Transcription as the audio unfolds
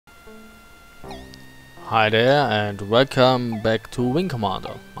Hi there and welcome back to Wing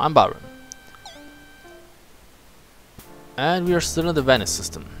Commander. I'm Byron. And we are still in the Venice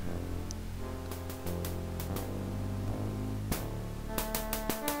System.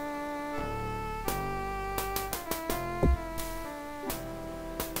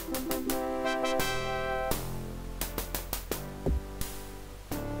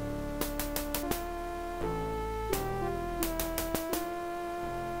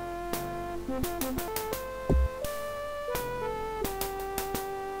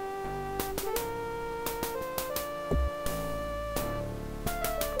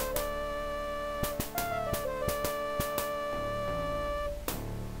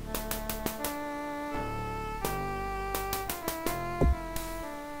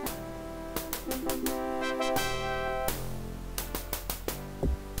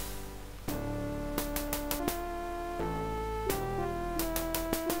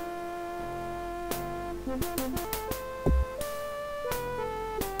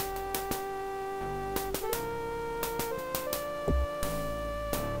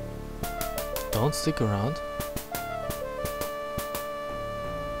 Don't stick around.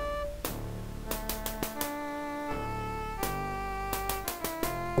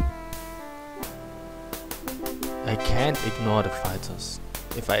 I can't ignore the fighters.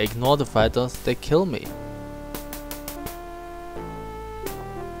 If I ignore the fighters, they kill me.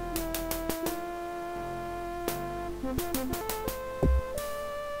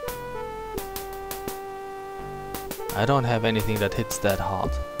 I don't have anything that hits that hard.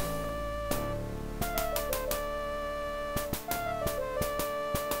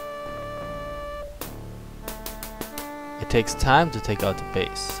 It takes time to take out the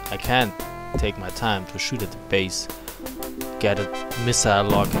base. I can't take my time to shoot at the base, get a missile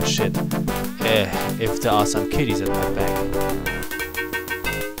lock and shit, if there are some kiddies at my back.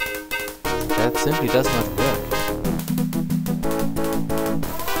 That simply does not work.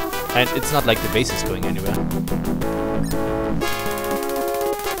 And it's not like the base is going anywhere.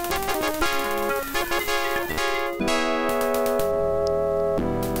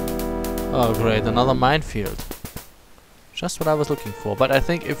 Oh great, another minefield. Just what I was looking for, but I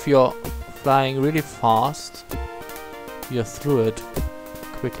think if you're flying really fast, you're through it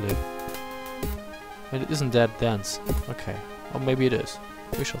quickly. And it isn't that dense. Okay, or maybe it is.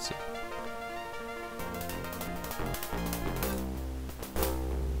 We shall see.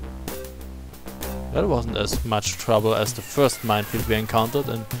 That wasn't as much trouble as the first minefield we encountered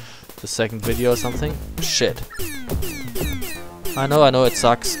in the second video or something. Shit. I know it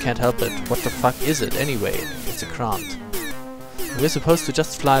sucks, can't help it. What the fuck is it anyway? It's a grant. We're supposed to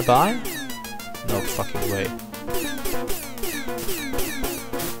just fly by? No fucking way.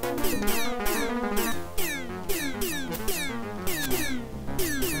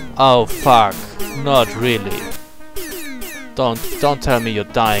 Oh fuck, not really. Don't tell me you're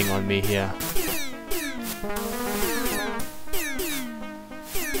dying on me here.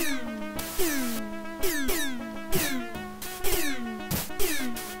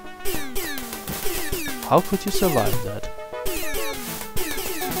 How could you survive that?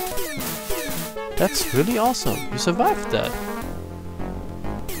 That's really awesome. You survived that.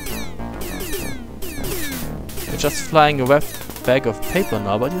 You're just flying a web bag of paper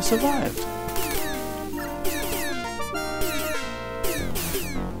now, but you survived.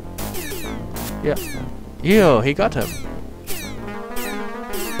 Yeah. Ew, he got him.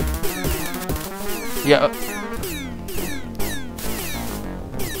 Yeah.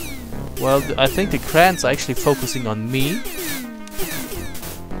 Well, I think the crans are actually focusing on me.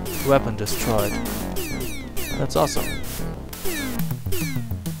 Weapon destroyed. That's awesome.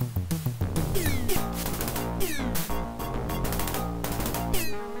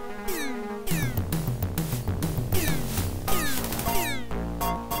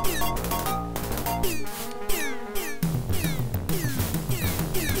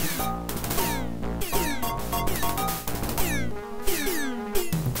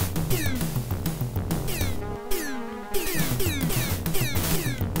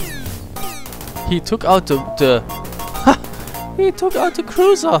 He took out the he took out the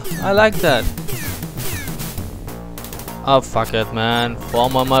cruiser. I like that. Oh fuck it, man.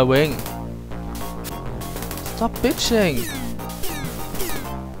 Form on my wing. Stop bitching.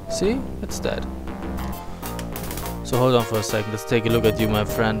 See? It's dead. So hold on for a second. Let's take a look at you, my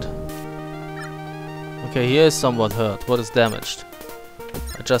friend. Okay, he is somewhat hurt. What is damaged?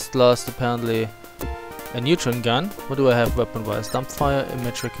 I just lost apparently a neutron gun. What do I have weapon-wise? Dumpfire,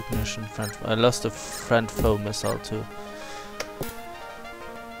 image recognition, friend. I lost a friend-foe missile too.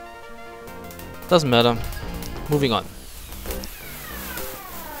 Doesn't matter. Moving on.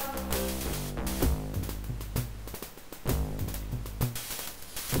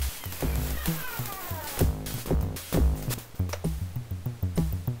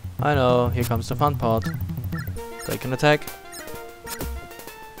 I know, here comes the fun part. Take an attack.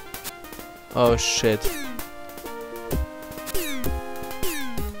 Oh shit.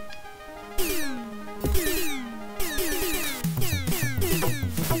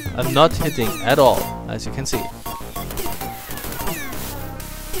 I'm not hitting at all, as you can see.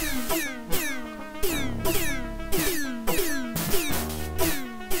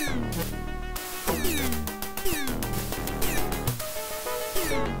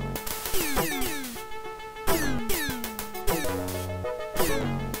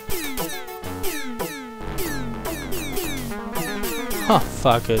 Huh,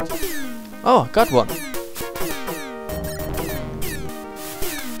 fuck it. Oh, got one.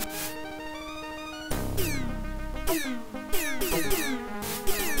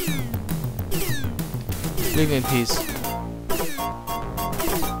 Leave me in peace.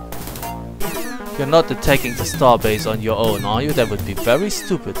 You're not attacking the starbase on your own, are you? That would be very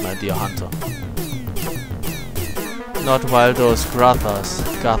stupid, my dear hunter. Not while those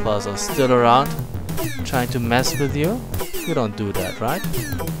Gathas are still around, trying to mess with you. You don't do that, right?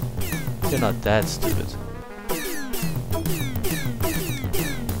 You're not that stupid.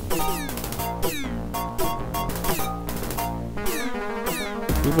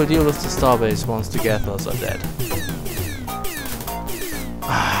 We will deal with the starbase once the Gathas are dead.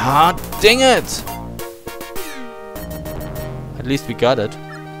 Ah, dang it! At least we got it.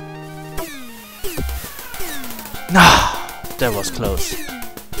 Nah, that was close.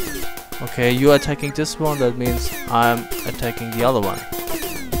 Okay, you are attacking this one, that means I'm attacking the other one.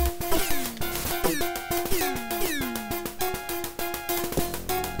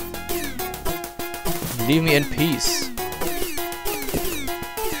 Leave me in peace.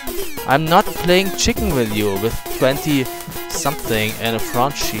 I'm not playing chicken with you with 20 something and a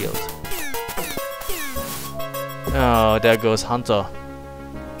front shield. Oh, there goes Hunter.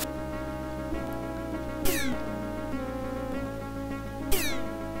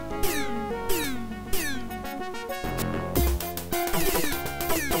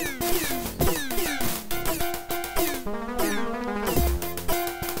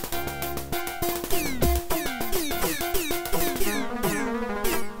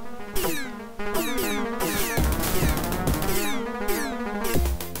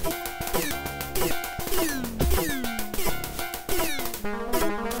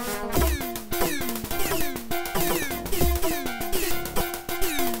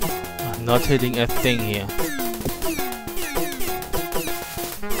 Not hitting a thing here.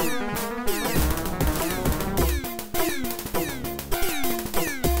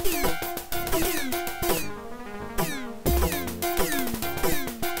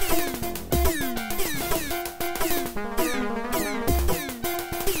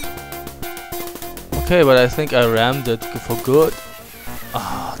 Okay, but I think I rammed it for good.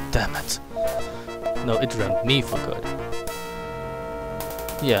 Ah, oh, damn it. No, it rammed me for good.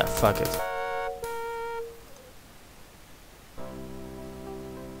 Yeah, fuck it.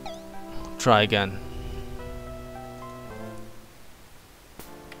 Try again.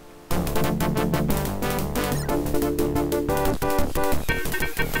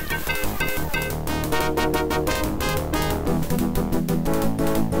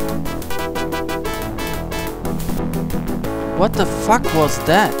 What the fuck was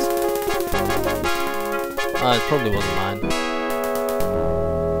that? Ah, it probably wasn't mine.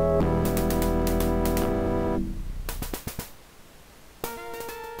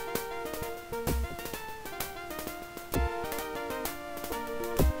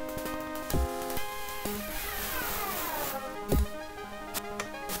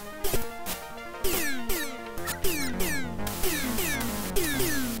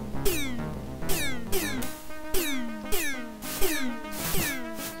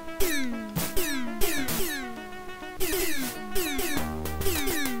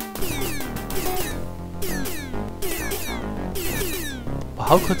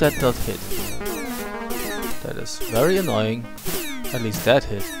 How could that not hit? That is very annoying. At least that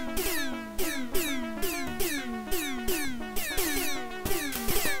hit.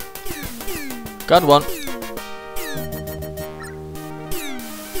 Got one.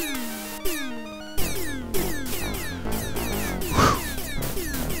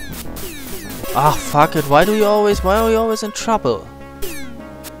 Ah, fuck it. Why are you always in trouble?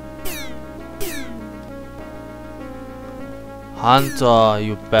 Hunter,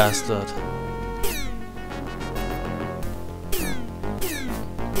 you bastard.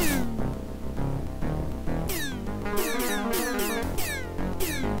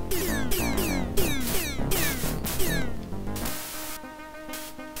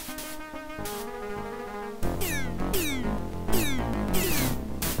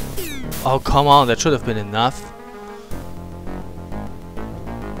 Oh, come on, that should have been enough.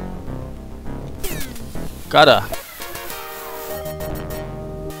 Gotta.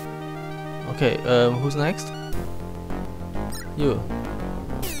 Okay, who's next? You.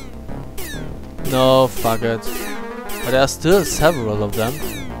 No, fuck it. But there are still several of them.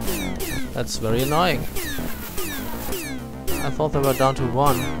 That's very annoying. I thought they were down to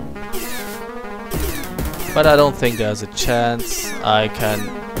one. But I don't think there's a chance I can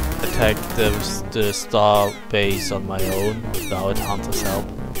attack the star base on my own without Hunter's help.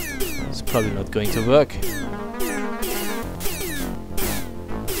 It's probably not going to work.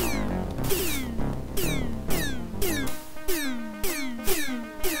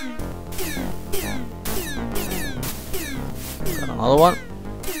 Got another one.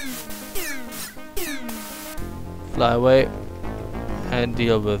 Fly away and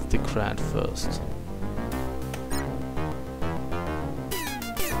deal with the Grant first.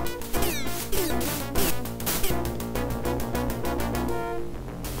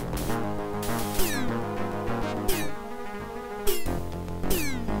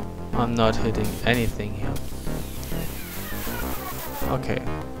 I'm not hitting anything here. Okay,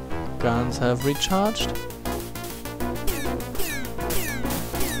 guns have recharged.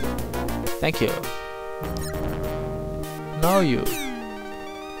 Thank you. Now you.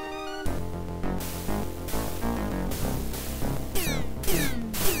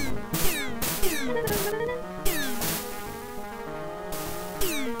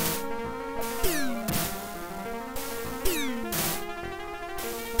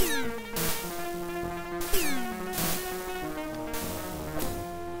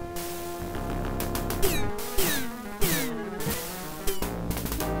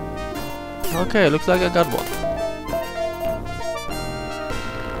 Okay, looks like I got one.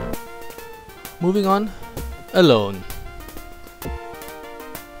 Moving on, alone.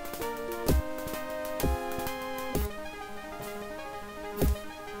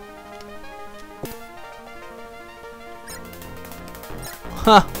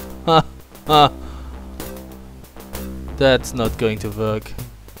 Ha ha ha. That's not going to work.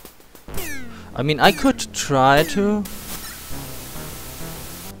 I mean, I could try to.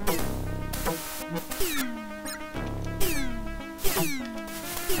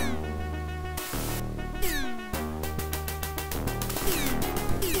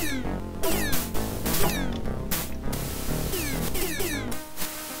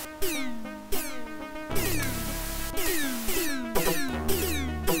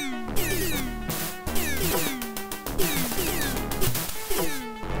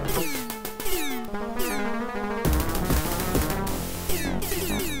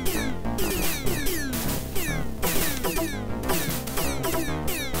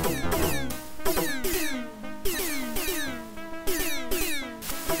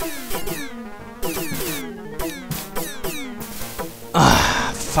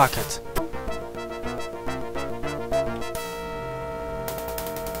 Fuck it.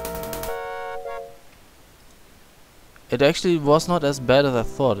 It actually was not as bad as I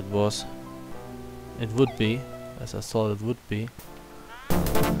thought it was. It would be, as I thought it would be.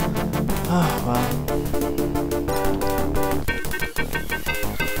 Ah, well.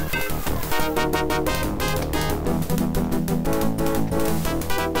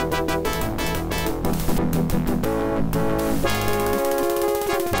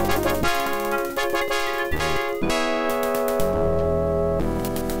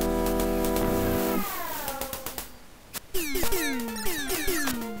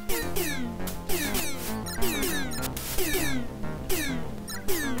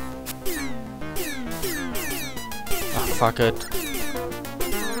 Fuck it.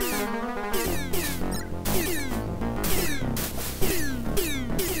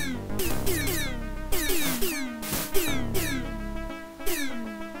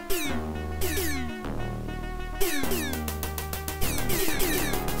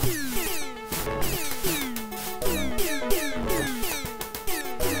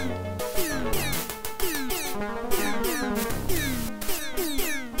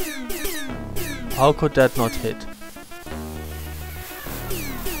 How could that not hit?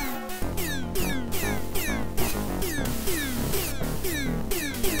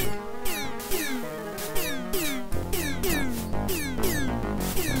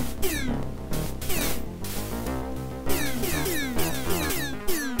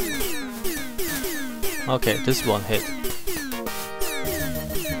 Okay, this one hit.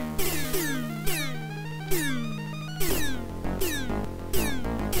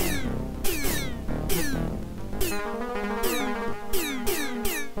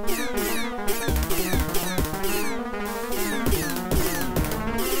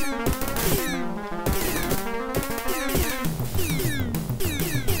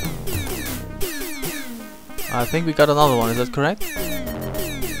 I think we got another one, is that correct?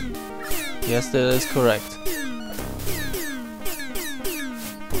 Yes, that is correct.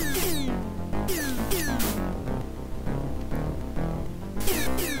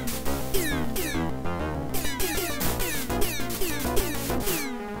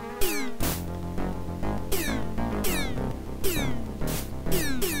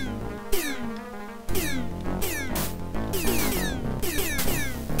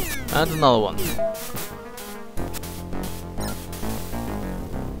 And another one.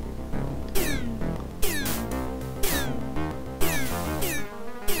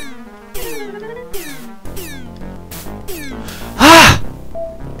 Ah!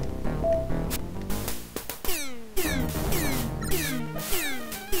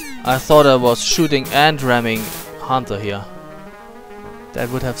 I thought I was shooting and ramming Hunter here. That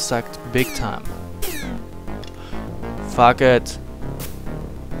would have sucked big time. Fuck it.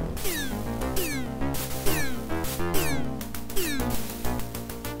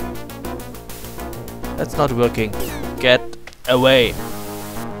 That's not working. Get away.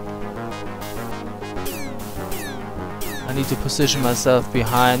 I need to position myself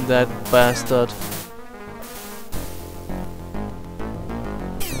behind that bastard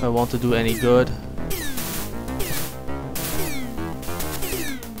if I want to do any good.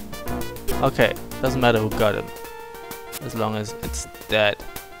 Okay, doesn't matter who got him, as long as it's dead.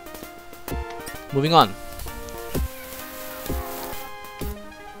 Moving on.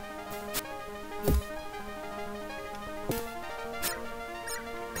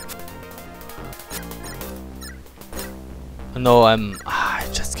 No, I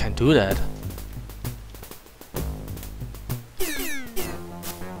just can't do that.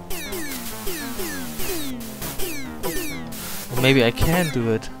 Or maybe I can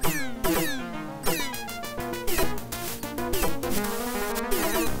do it.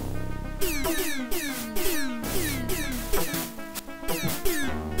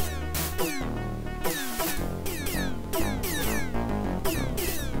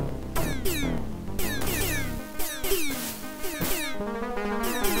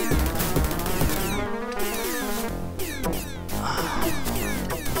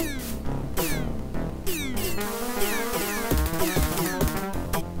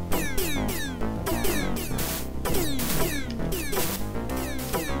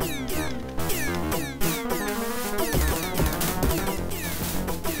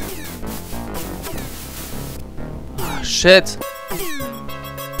 Shit!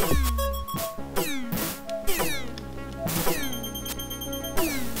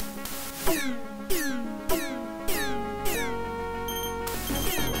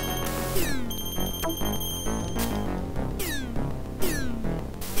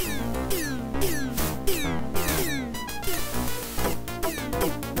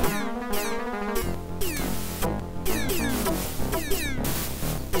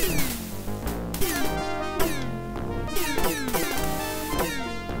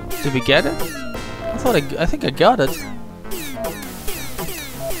 Did we get it? I think I got it.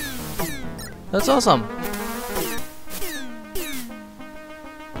 That's awesome.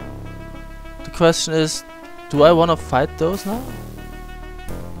 The question is, do I want to fight those now?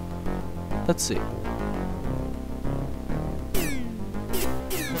 Let's see.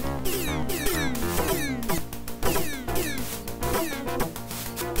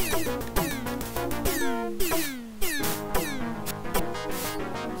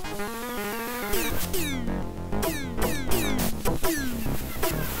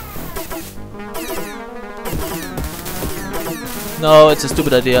 No, it's a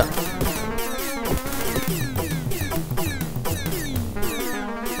stupid idea.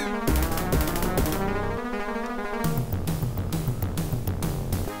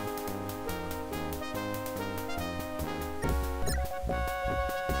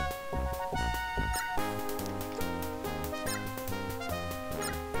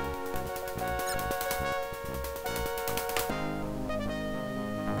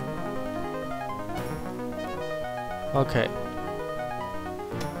 Okay.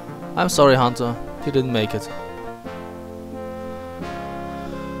 I'm sorry, Hunter. You didn't make it.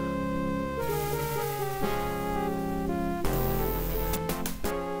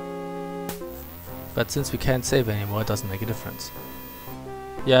 But since we can't save anymore, it doesn't make a difference.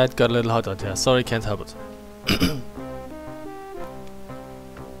 Yeah, it got a little hot out here. Sorry, can't help it.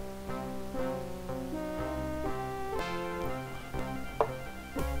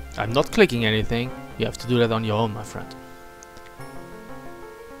 I'm not clicking anything. You have to do that on your own, my friend.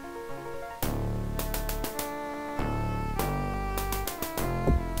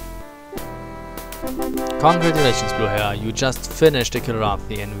 Congratulations, Blue Hair. You just finished the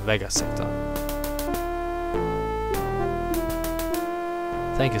Kilrathi in Vega sector.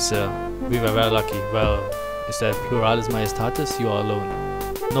 Thank you, sir. We were very lucky. Well, is that pluralis majestatis? You are alone.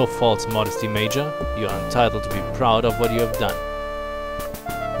 No false modesty, Major. You are entitled to be proud of what you have done.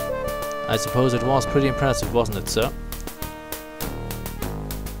 I suppose it was pretty impressive, wasn't it, sir?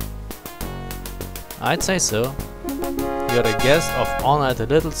 I'd say so. You're a guest of honor at a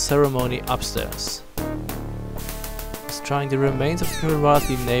little ceremony upstairs. Destroying the remains of the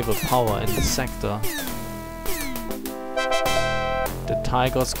Kiribati naval power in the sector. The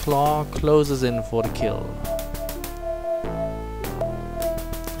Tiger's Claw closes in for the kill.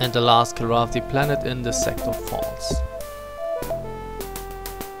 And the last Kiribati planet in the sector falls.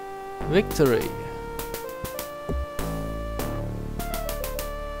 Victory!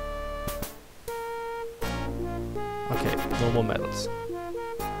 Okay, no more medals.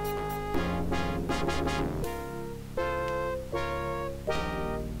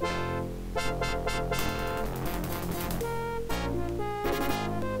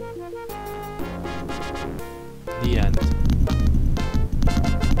 The end.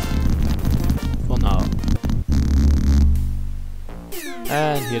 For now.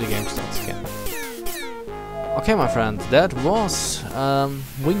 And here the game starts again. Okay, my friend, that was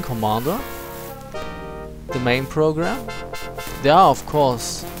Wing Commander, the main program. There are, of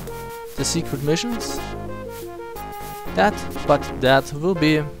course, the secret missions. But that will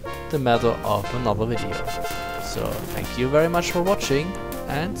be the matter of another video. So, thank you very much for watching,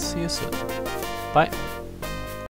 and see you soon. Bye.